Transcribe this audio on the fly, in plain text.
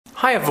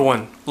Hi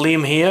everyone,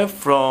 Liam here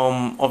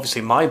from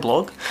obviously my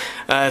blog.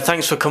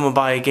 Thanks for coming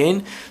by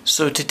again.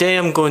 So today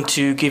I'm going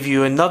to give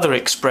you another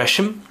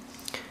expression.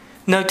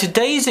 Now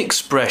today's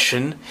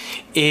expression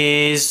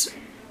is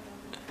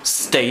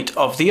state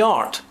of the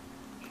art.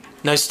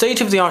 Now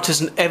state of the art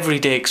is an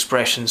everyday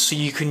expression, so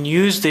you can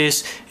use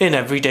this in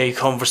everyday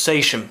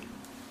conversation.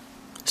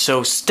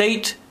 So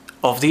state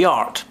of the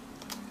art.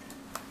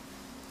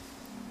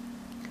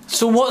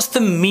 So what's the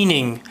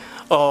meaning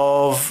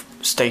of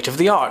state of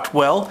the art?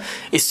 Well,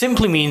 it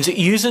simply means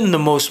using the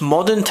most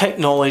modern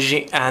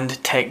technology and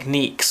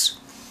techniques.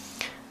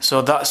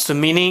 So that's the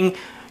meaning,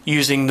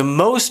 using the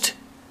most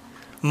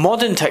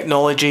modern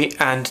technology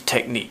and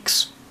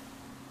techniques.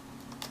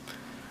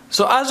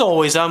 So as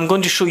always, I'm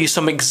going to show you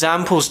some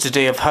examples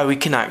today of how we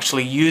can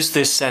actually use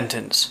this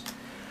sentence.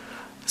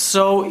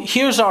 So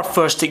here's our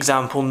first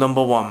example,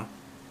 number 1.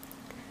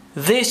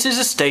 This is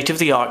a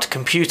state-of-the-art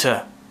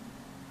computer.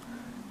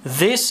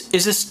 This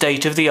is a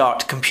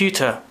state-of-the-art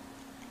computer.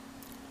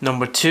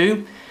 Number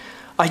 2,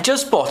 I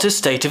just bought a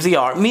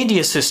state-of-the-art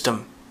media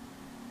system.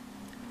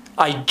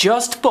 I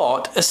just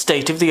bought a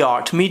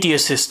state-of-the-art media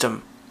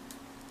system.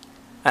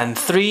 And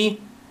 3,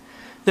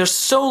 they're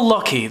so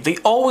lucky, they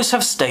always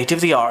have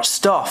state-of-the-art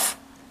stuff.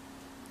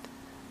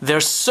 They're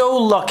so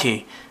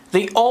lucky,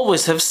 they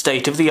always have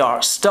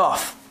state-of-the-art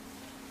stuff.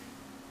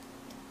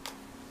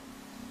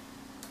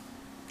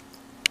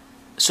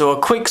 So a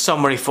quick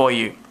summary for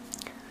you.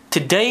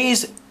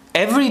 Today's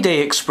everyday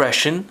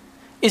expression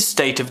is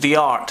state of the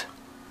art.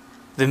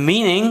 The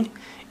meaning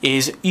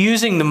is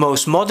using the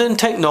most modern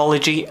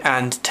technology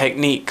and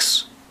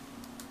techniques.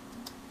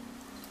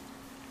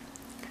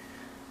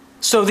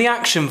 So the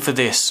action for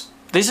this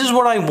is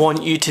what I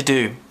want you to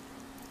do.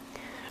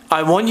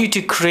 I want you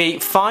to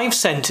create 5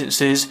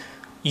 sentences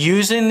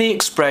using the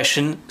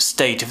expression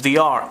state of the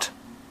art.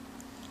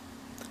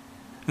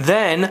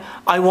 Then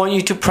I want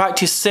you to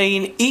practice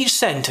saying each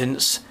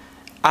sentence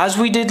as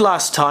we did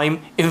last time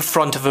in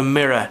front of a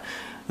mirror.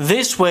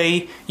 This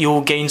way you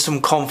will gain some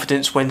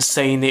confidence when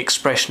saying the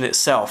expression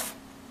itself.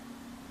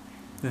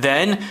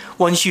 Then,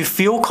 once you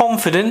feel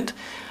confident,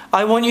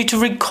 I want you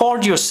to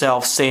record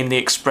yourself saying the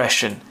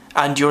expression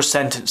and your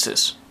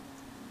sentences.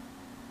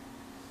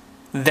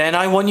 Then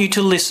I want you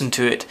to listen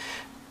to it.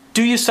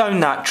 Do you sound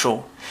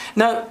natural?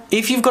 Now,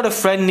 if you've got a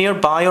friend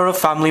nearby or a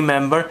family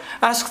member,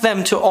 ask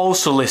them to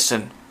also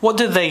listen. What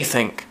do they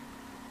think?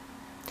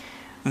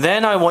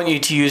 Then I want you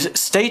to use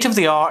state of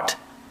the art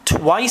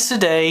twice a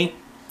day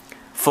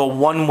for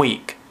 1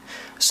 week.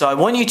 So I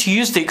want you to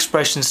use the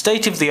expression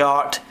state of the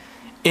art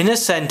in a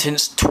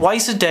sentence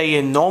twice a day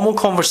in normal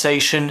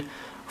conversation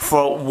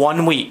for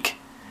 1 week.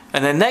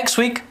 And then next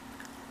week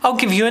I'll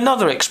give you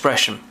another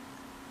expression.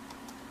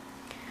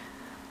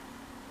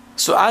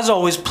 So as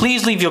always,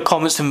 please leave your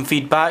comments and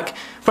feedback.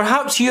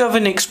 Perhaps you have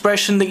an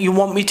expression that you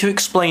want me to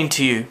explain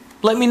to you.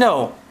 Let me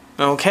know,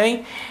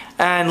 okay?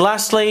 And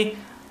lastly,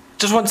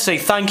 just want to say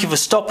thank you for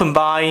stopping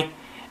by,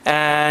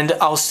 and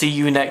I'll see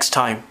you next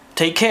time.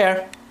 Take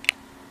care.